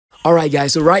Alright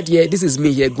guys, so right here, this is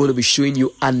me here going to be showing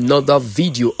you another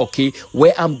video, okay,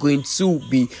 where I'm going to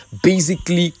be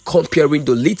basically comparing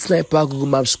the Lead Sniper Google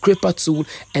Maps Scraper tool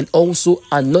and also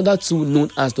another tool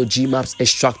known as the GMaps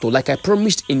Extractor. Like I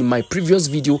promised in my previous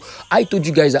video, I told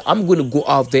you guys that I'm going to go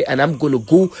out there and I'm going to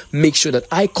go make sure that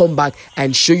I come back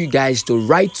and show you guys the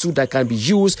right tool that can be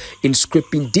used in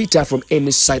scraping data from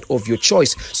any site of your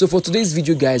choice. So for today's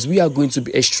video guys, we are going to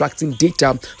be extracting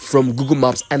data from Google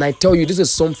Maps, and I tell you, this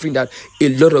is something that a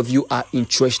lot of you are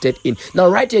interested in. Now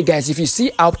right here guys, if you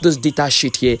see out this data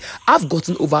sheet here, I've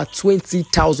gotten over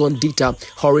 20,000 data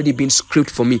already been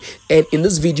scraped for me, and in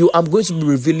this video I'm going to be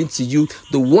revealing to you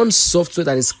the one software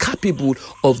that is capable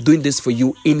of doing this for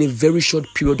you in a very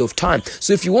short period of time.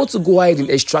 So if you want to go ahead and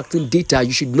extracting data,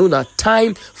 you should know that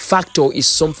time factor is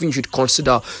something you should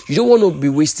consider. You don't want to be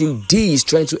wasting days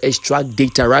trying to extract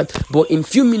data, right? But in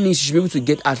few minutes you should be able to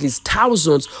get at least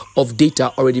thousands of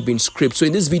data already been scraped. So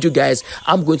in this video guys,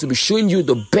 I'm going to be showing you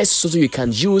the best software you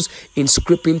can use in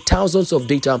scraping thousands of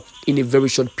data in a very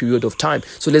short period of time.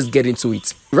 So let's get into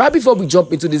it. Right before we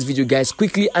jump into this video guys,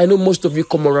 quickly, I know most of you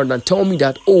come around and tell me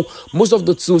that, oh, most of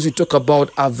the tools you talk about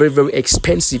are very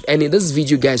expensive. And in this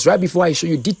video guys, right before I show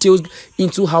you details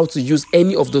into how to use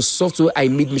any of the software I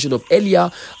made mention of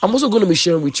earlier, I'm also going to be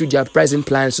sharing with you their pricing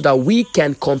plans so that we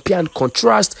can compare and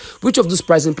contrast which of these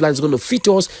pricing plans is going to fit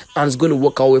us and is going to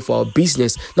work our way for our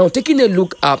business. Now taking a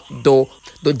look at the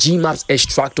GMaps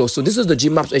Extractor. So this is the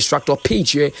GMaps Extractor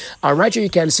page here, and right here you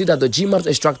can see that the GMaps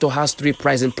Extractor has three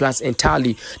pricing plans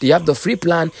entirely. They have the free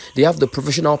plan, they have the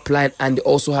professional plan, and they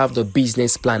also have the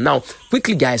business plan. Now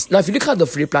quickly guys, now if you look at the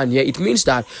free plan here, it means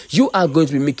that you are going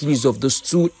to be making use of this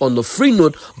tool on the free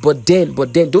note, but then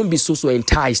don't be so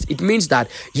enticed. It means that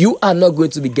you are not going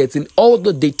to be getting all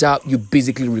the data you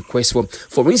basically request for.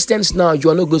 For instance, now you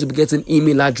are not going to be getting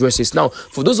email addresses. Now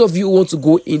for those of you who want to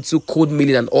go into code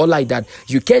mailing and all like that,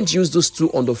 you can't use those two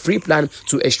on the free plan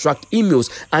to extract emails,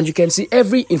 and you can see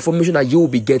every information that you will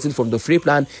be getting from the free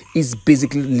plan is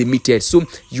basically limited. So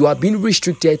you are being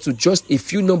restricted to just a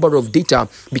few number of data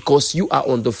because you are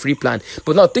on the free plan.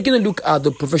 But now taking a look at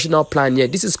the professional plan here,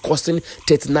 this is costing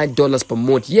 $39 per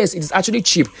month. Yes, it is actually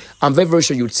cheap. I'm very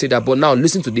sure you would say that, but now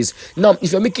listen to this. Now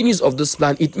if you're making use of this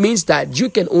plan, it means that you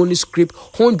can only scrape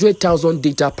 100,000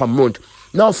 data per month.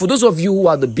 Now, for those of you who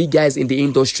are the big guys in the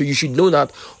industry, you should know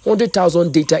that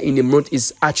 100,000 data in a month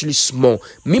is actually small.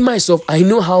 Me, myself, I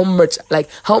know how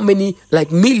many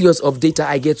millions of data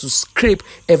I get to scrape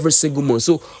every single month.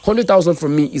 So 100,000 for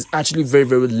me is actually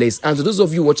very less. And to those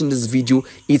of you watching this video,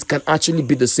 it can actually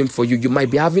be the same for you. You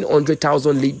might be having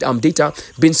 100,000 data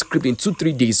being scraped in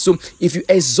 2-3 days. So if you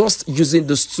exhaust using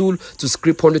this tool to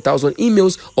scrape 100,000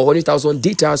 emails or 100,000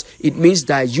 data, it means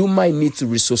that you might need to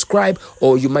resubscribe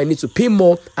or you might need to pay more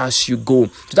as you go.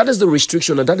 So that is the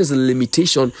restriction, and that is the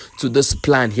limitation to this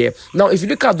plan here. Now if you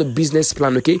look at the business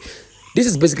plan, okay, this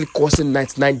is basically costing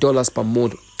 $99 per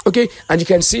month, okay, and you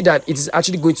can see that it is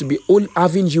actually going to be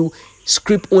having you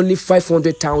scrape only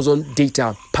 500,000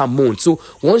 data per month. So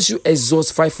once you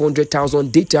exhaust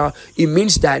 500,000 data, it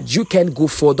means that you can go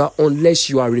further unless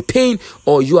you are repaying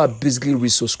or you are basically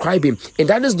resubscribing. And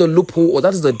that is the loophole, or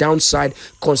that is the downside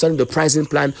concerning the pricing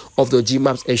plan of the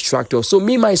GMaps Extractor. So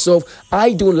me myself,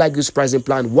 I don't like this pricing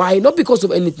plan. Why? Not because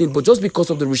of anything, but just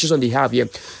because of the restriction they have here.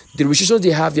 The restrictions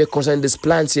they have here concerning this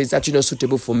plan says it's actually not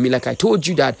suitable for me. Like I told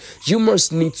you, that you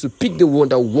must need to pick the one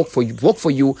that will work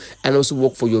for you and also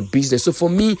work for your business. So for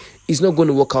me, it's not going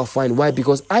to work out fine. Why?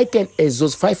 Because I can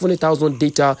exhaust 500,000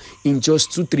 data in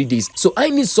just 2-3 days. So I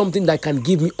need something that can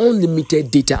give me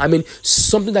unlimited data. I mean,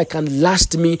 something that can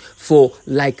last me for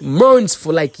like months,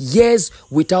 for like years,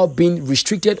 without being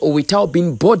restricted or without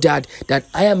being bothered that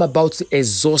I am about to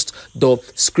exhaust the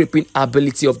scraping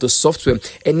ability of the software.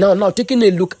 And now taking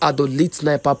a look at the Lead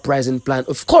Sniper pricing plan.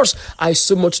 Of course, I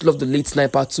so much love the Lead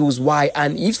Sniper tools. Why?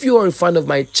 And if you are a fan of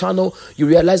my channel, you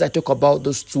realize I talk about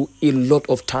those two a lot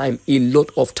of time.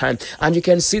 And you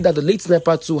can see that the Lead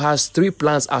Sniper 2 has three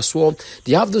plans as well.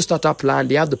 They have the starter plan,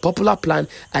 they have the popular plan,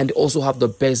 and they also have the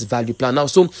best value plan. Now,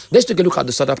 so let's take a look at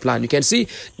the starter plan. You can see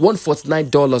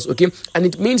 $149, okay, and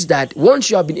it means that once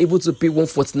you have been able to pay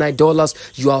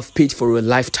 $149, you have paid for a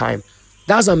lifetime.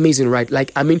 That's amazing, right?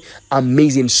 Like, I mean,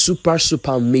 amazing, super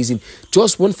amazing.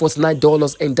 Just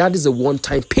 $149, and that is a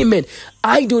one-time payment.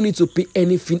 I don't need to pay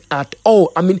anything at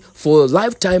all. I mean, for a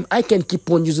lifetime, I can keep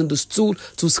on using this tool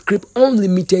to scrape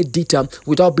unlimited data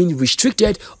without being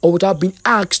restricted or without being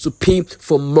asked to pay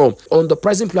for more. On the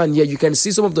pricing plan here, you can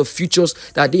see some of the features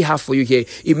that they have for you here.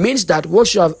 It means that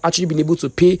once you have actually been able to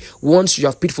pay, once you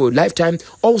have paid for a lifetime,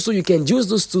 also you can use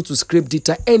this tool to scrape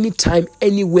data anytime,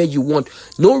 anywhere you want.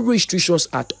 No restrictions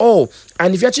cost at all.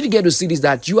 And if you actually get to see this,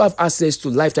 that you have access to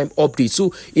lifetime updates.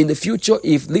 So in the future,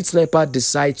 if Lead Sniper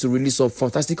decides to release some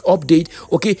fantastic update,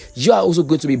 okay, you are also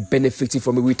going to be benefiting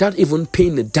from it without even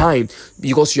paying a dime,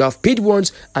 because you have paid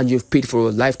once and you've paid for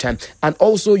a lifetime. And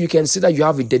also you can see that you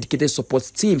have a dedicated support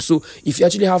team. So if you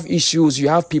actually have issues, you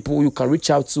have people you can reach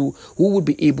out to who will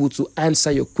be able to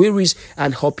answer your queries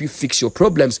and help you fix your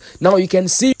problems. Now you can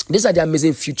see these are the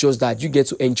amazing features that you get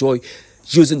to enjoy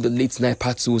using the Lead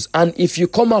Sniper tools. And if you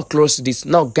come across this,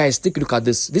 now guys, take a look at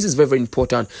this. This is very, very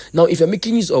important. Now if you're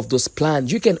making use of those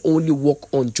plans, you can only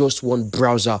work on just one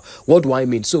browser. What do I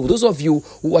mean? So those of you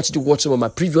who actually watch some of my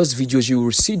previous videos, you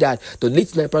will see that the Lead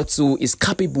Sniper tool is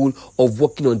capable of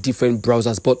working on different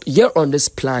browsers. But here on this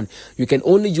plan, you can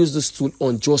only use this tool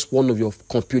on just one of your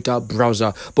computer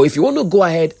browser. But if you want to go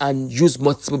ahead and use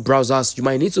multiple browsers, you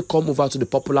might need to come over to the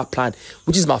popular plan,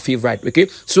 which is my favorite. Okay,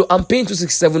 so I'm paying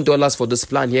 $267 for this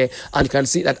plan here, and you can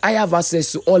see that I have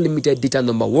access to unlimited data,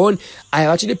 number one. I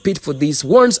have actually paid for these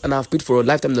once and I've paid for a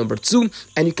lifetime, number two.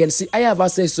 And you can see I have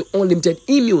access to unlimited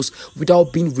emails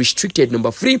without being restricted,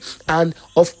 number three. And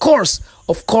of course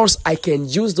I can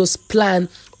use this plan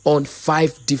on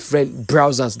 5 different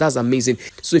browsers. That's amazing.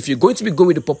 So if you're going to be going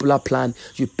with the popular plan,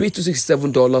 you pay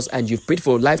 $267 and you've paid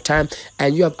for a lifetime,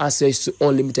 and you have access to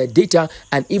unlimited data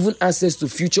and even access to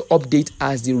future updates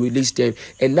as they release them.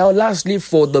 And now lastly,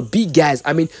 for the big guys,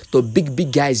 I mean the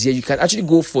big guys here, you can actually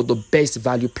go for the best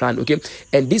value plan, okay?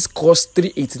 And this costs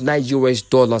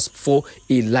 $389 for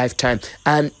a lifetime.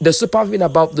 And the super thing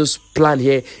about this plan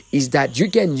here is that you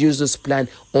can use this plan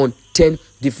on 10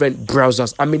 different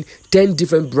browsers. I mean 10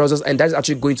 different browsers, and that's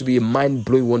actually going to be a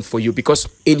mind-blowing one for you, because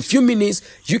in few minutes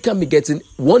you can be getting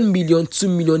 1 million, 2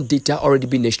 million data already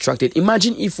being extracted.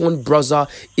 Imagine if one browser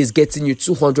is getting you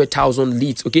 200,000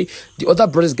 leads, okay, the other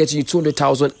browser is getting you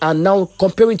 200,000, and now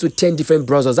comparing to 10 different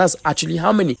browsers, that's actually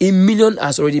how many? 1 million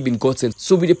has already been gotten.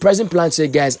 So with the present plans here,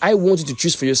 guys, I want you to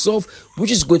choose for yourself which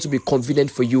is going to be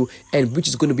convenient for you and which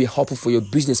is going to be helpful for your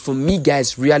business. For me,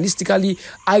 guys, realistically,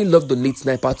 I love the Lead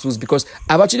Sniper tools because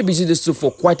I've actually been using this tool for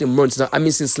quite a month now. I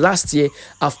mean, since last year,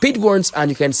 I've paid once, and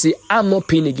you can see I'm not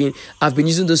paying again. I've been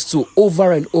using this tool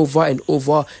over and over and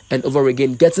over and over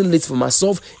again, getting leads for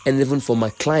myself and even for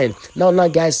my client. Now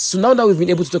guys, so now that we've been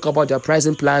able to talk about their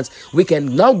pricing plans, we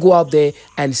can now go out there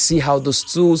and see how those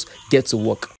tools get to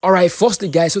work. All right, firstly,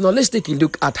 guys, so now let's take a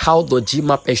look at how the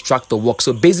GMaps Extractor works.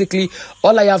 So basically,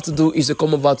 all I have to do is to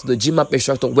come over to the GMaps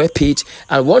Extractor webpage,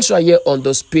 and once you're here on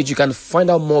this page, you can find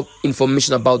out more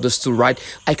information about this tool, right?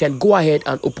 I can go ahead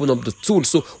and open up the tool.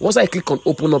 So once I click on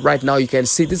open up right now, you can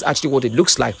see this is actually what it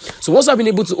looks like. So once I've been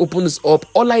able to open this up,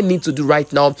 all I need to do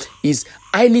right now is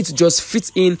I need to just fit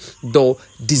in the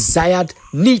desired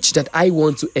niche that I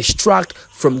want to extract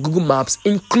from Google Maps,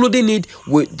 including it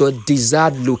with the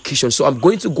desired location. So I'm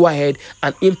going to go ahead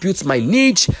and input my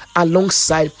niche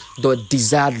alongside the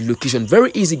desired location.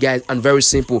 Very easy, guys, and very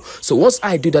simple. So once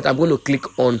I do that, I'm going to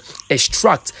click on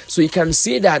extract. So you can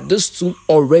see that this tool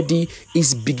already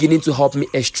is beginning to help me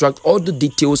extract all the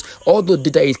details, all the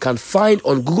data it can find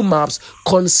on Google Maps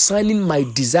concerning my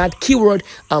desired keyword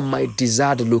and my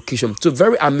desired location. So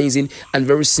very amazing and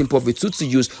very simple of a tool to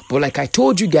use. But like I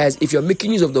told you guys, if you're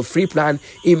making use of the free plan,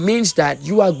 it means that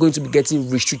you are going to be getting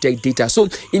restricted data. So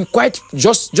in quite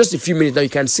just a few minutes now, you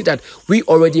can see that we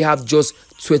already have just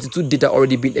 22 data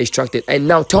already been extracted. And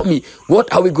now tell me,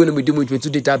 what are we going to be doing with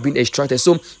 22 data being extracted?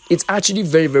 So it's actually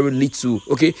very, very little.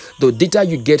 Okay, the data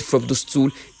you get from this tool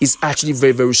is actually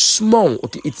very, very small.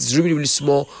 Okay, it's really, really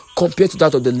small compared to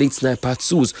that of the Lead Sniper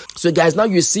tools. So guys, now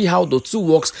you see how the tool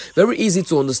works. Very easy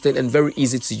to understand and very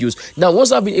easy to use. Now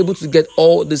once I've been able to get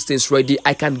all these things ready,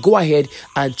 I can go ahead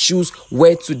and choose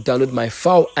where to download my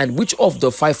file and which of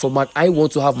the file format I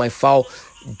want to have my file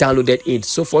downloaded in.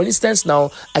 So for instance,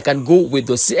 now I can go with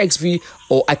the CSV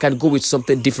or I can go with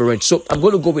something different. So I'm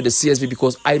going to go with the CSV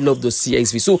because I love the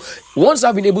CSV. So once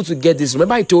I've been able to get this,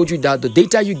 remember I told you that the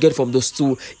data you get from this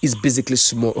tool is basically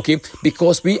small, okay,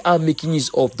 because we are making use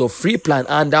of the free plan.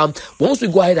 And once we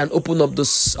go ahead and open up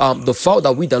this the file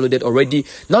that we downloaded already,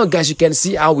 now guys, you can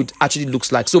see how it actually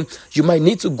looks like. So you might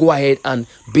need to go ahead and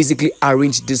basically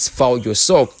arrange this file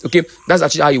yourself. Okay, that's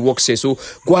actually how it works here. So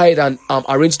go ahead and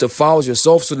arrange the files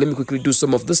yourself. So let me quickly do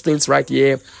some of these things right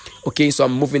here. Okay, so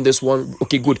I'm moving this one.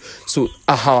 Okay, good. So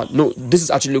no, this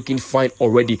is actually looking fine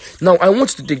already. Now I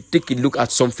want you to take a look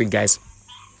at something, guys.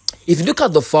 If you look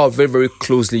at the file very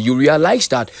closely, you realize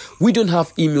that we don't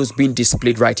have emails being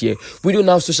displayed right here. We don't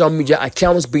have social media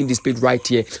accounts being displayed right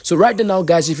here. So right now,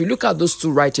 guys, if you look at those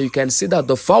two right here, you can see that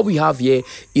the file we have here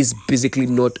is basically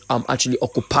not actually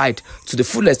occupied to the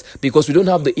fullest, because we don't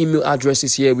have the email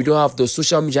addresses here. We don't have the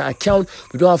social media account.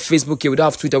 We don't have Facebook here. We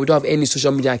don't have Twitter. We don't have any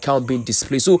social media account being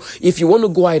displayed. So if you want to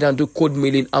go ahead and do code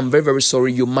mailing, I'm very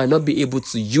sorry, you might not be able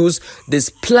to use this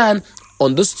plan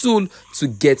on this tool to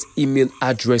get email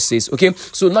addresses. Okay,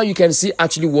 so now you can see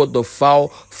actually what the file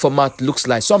format looks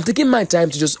like. So I'm taking my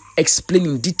time to just explain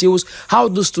in details how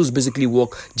those tools basically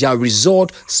work, their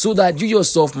result, so that you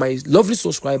yourself, my lovely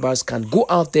subscribers, can go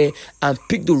out there and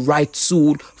pick the right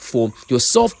tool for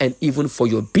yourself and even for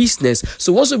your business.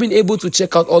 So once you've been able to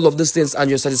check out all of these things and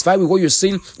you're satisfied with what you're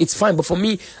seeing, it's fine. But for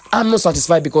me, I'm not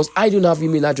satisfied because I don't have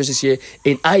email addresses here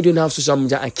and I don't have social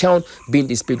media account being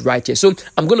displayed right here. So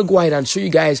I'm going to go ahead and show you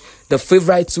guys the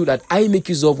favorite tool that I make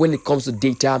use of when it comes to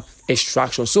data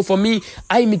extraction. So for me,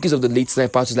 I make use of the Late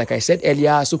Sniper tools, like I said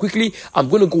earlier. So quickly, I'm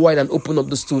going to go ahead and open up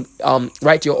this tool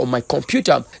right here on my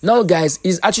computer. Now guys,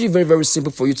 it's actually very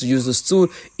simple for you to use this tool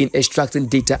in extracting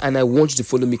data, and I want you to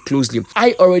follow me closely.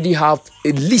 I already have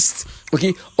a list,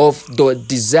 okay, of the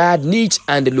desired niche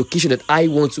and the location that I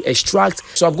want to extract.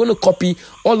 So I'm going to copy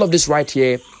all of this right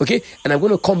here, okay, and I'm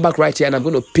going to come back right here and I'm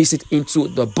going to paste it into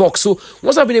the box. So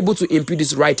once I've been able to input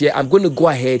this right here, I'm going to go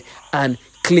ahead and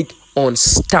click on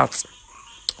start.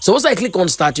 So once I click on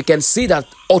start, you can see that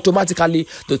automatically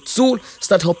the tool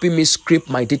start helping me scrape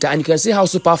my data, and you can see how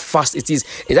super fast it is.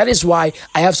 And that is why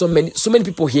I have so many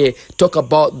people here talk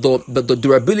about the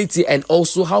durability and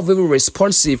also how very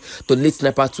responsive the Late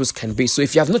Sniper tools can be. So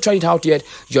if you have not tried it out yet,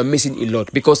 you're missing a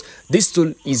lot, because this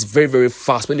tool is very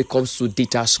fast when it comes to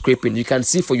data scraping. You can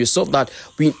see for yourself that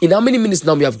in how many minutes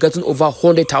now we have gotten over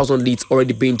 100,000 leads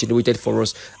already being generated for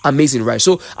us. Amazing, right?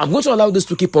 So I'm going to allow this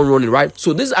to keep on running, right?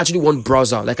 So this is actually one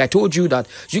browser. Like I told you that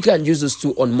you can use this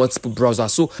tool on multiple browsers.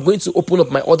 So I'm going to open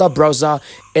up my other browser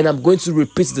and I'm going to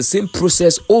repeat the same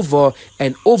process over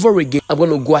and over again. I'm going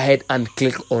to go ahead and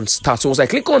click on start. So once I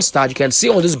click on start, you can see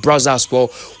on this browser as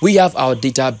well, we have our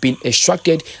data being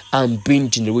extracted and being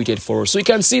generated for us. So you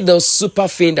can see the super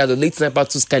thing that the Late Sniper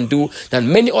tools can do that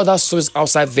many other sources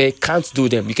outside there can't do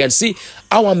them. You can see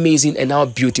how amazing and how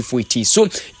beautiful it is. So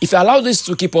if I allow this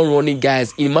to keep on running,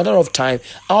 guys, in a matter of time,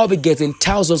 I'll be getting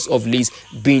thousands of leads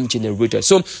being generated.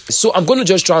 So I'm going to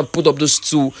just try and put up those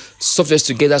two softwares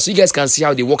together so you guys can see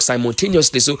how they work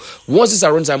simultaneously. So once these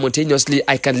are run simultaneously,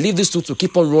 I can leave this tool to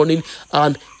keep on running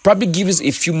and probably give this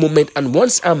a few moments. And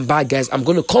once I'm back, guys, I'm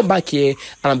going to come back here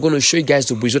and I'm going to show you guys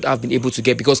the result I've been able to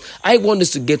get, because I want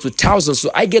this to get to thousands.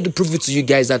 So I get to prove it to you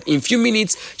guys that in a few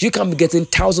minutes you can be getting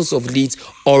thousands of leads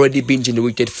already being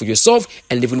generated for yourself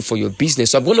and even for your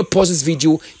business. So I'm going to pause this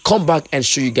video, come back and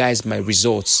show you guys my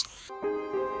results.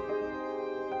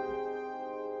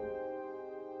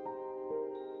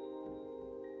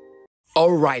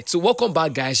 Alright, so welcome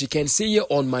back, guys. You can see here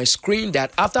on my screen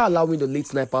that after allowing the Late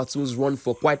Sniper tools run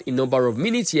for quite a number of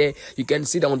minutes here, you can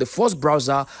see that on the first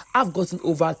browser I've gotten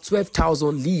over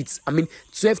 12,000 leads.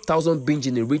 12,000 being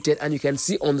generated, and you can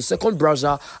see on the second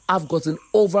browser I've gotten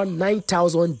over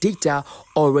 9,000 data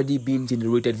already being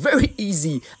generated. Very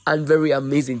easy and very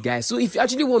amazing, guys. So if you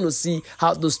actually want to see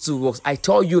how those two works, I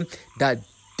tell you that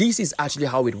this is actually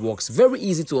how it works. Very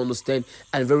easy to understand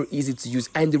and very easy to use,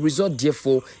 and the result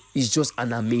therefore is just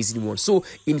an amazing one. So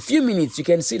in few minutes you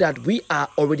can see that we are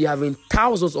already having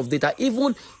thousands of data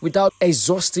even without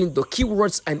exhausting the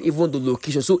keywords and even the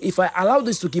location. So if I allow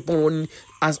this to keep on running,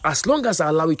 as long as I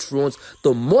allow it to run,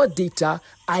 the more data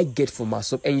I get for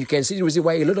myself. And you can see the reason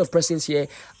why a lot of persons here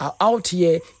are out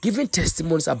here giving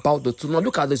testimonies about the tool. Now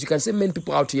look at this. You can see many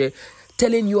people out here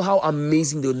telling you how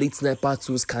amazing the Late Sniper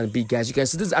tools can be, guys. You can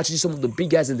see this is actually some of the big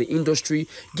guys in the industry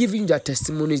giving their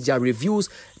testimonies, their reviews,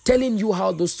 telling you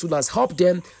how those tools has helped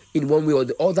them in one way or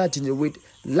the other generate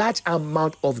large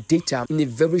amount of data in a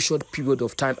very short period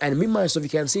of time. And me myself, you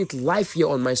can see it live here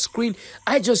on my screen.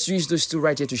 I just used this tool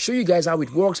right here to show you guys how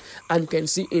it works, and you can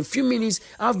see in a few minutes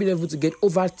I've been able to get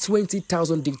over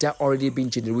 20,000 data already being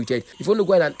generated. If you want to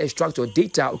go ahead and extract your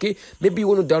data, okay, maybe you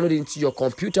want to download it into your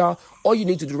computer, all you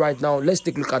need to do right now, let's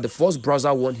take a look at the first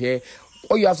browser one here.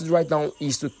 All you have to do right now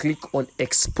is to click on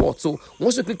export. So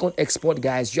once you click on export,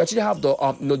 guys, you actually have the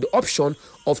the option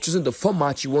of choosing the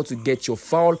format you want to get your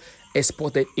file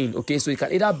exported in. Okay, so it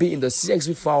can either be in the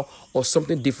CSV file or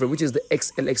something different, which is the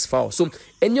XLX file. So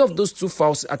any of those two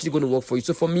files is actually going to work for you.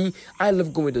 So for me, I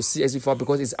love going with the CSV file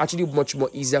because it's actually much more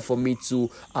easier for me to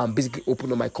basically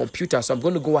open on my computer. So I'm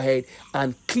going to go ahead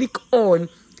and click on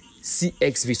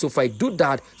CXV. So if I do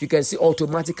that, you can see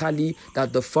automatically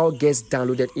that the file gets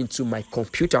downloaded into my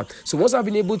computer. So once I've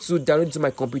been able to download it to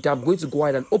my computer, I'm going to go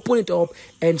ahead and open it up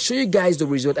and show you guys the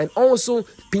result, and also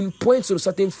pinpoint some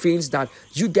certain things that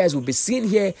you guys will be seeing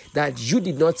here that you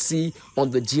did not see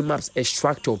on the GMaps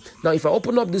Extractor. Now if I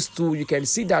open up this tool, you can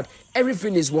see that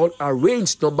everything is well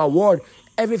arranged. Number one,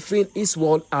 everything is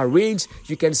well arranged.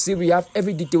 You can see we have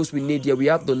every details we need here. We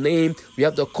have the name, we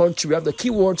have the country, we have the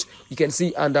keywords, you can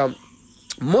see, and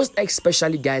most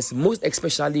especially guys, we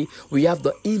have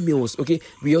the emails. Okay,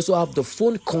 we also have the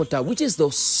phone contact, which is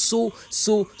the so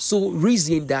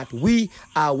reason that we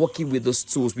are working with those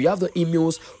tools. We have the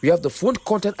emails, we have the phone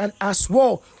contact, and as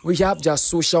well we have just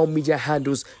social media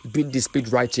handles being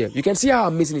displayed right here. You can see how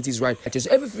amazing it is right here.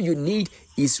 So everything you need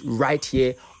is right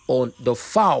here on the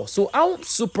file. So how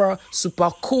super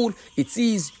cool it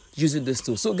is using this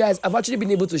tool. So guys, I've actually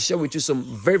been able to share with you some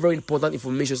very important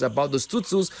information about those two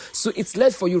tools. So it's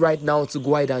left for you right now to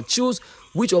go ahead and choose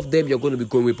which of them you're going to be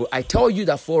going with. But I tell you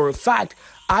that for a fact,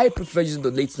 I prefer using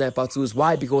the Late Sniper tools.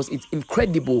 Why? Because it's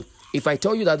incredible. If I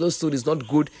tell you that those tool is not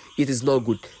good, it is not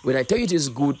good. When I tell you it is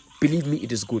good, believe me,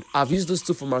 it is good. I've used those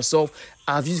tools for myself,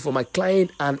 I've used it for my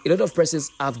client, and a lot of persons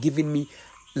have given me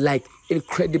like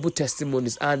incredible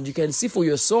testimonies, and you can see for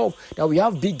yourself that we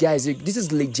have big guys. This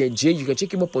is Legend J. You can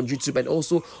check him up on YouTube and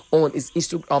also on his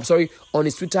on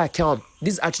his Twitter account.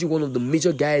 This is actually one of the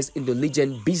major guys in the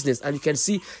Legend business, and you can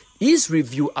see his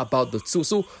review about the tool.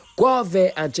 So go out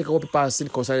there and check out what people are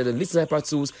saying concerning the Late Sniper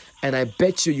tools, and I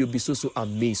bet you'll be so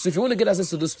amazed. So if you want to get access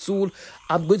to this tool,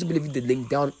 I'm going to be leaving the link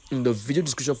down in the video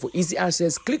description for easy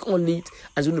access. Click on it,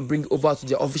 and it's going to bring you over to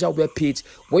their official web page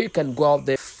where you can go out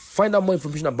there, find out more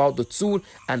information about the tool,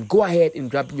 and go ahead and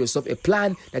grab yourself a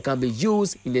plan that can be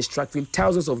used in extracting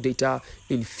thousands of data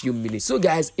in few minutes. So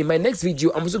guys, in my next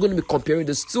video, I'm also going to be comparing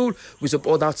this tool with some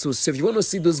other tools. So if you want to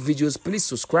see those videos, please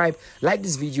subscribe, like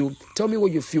this video, tell me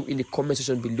what you feel in the comment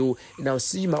section below, and I'll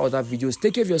see you in my other videos.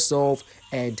 Take care of yourself,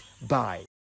 and bye.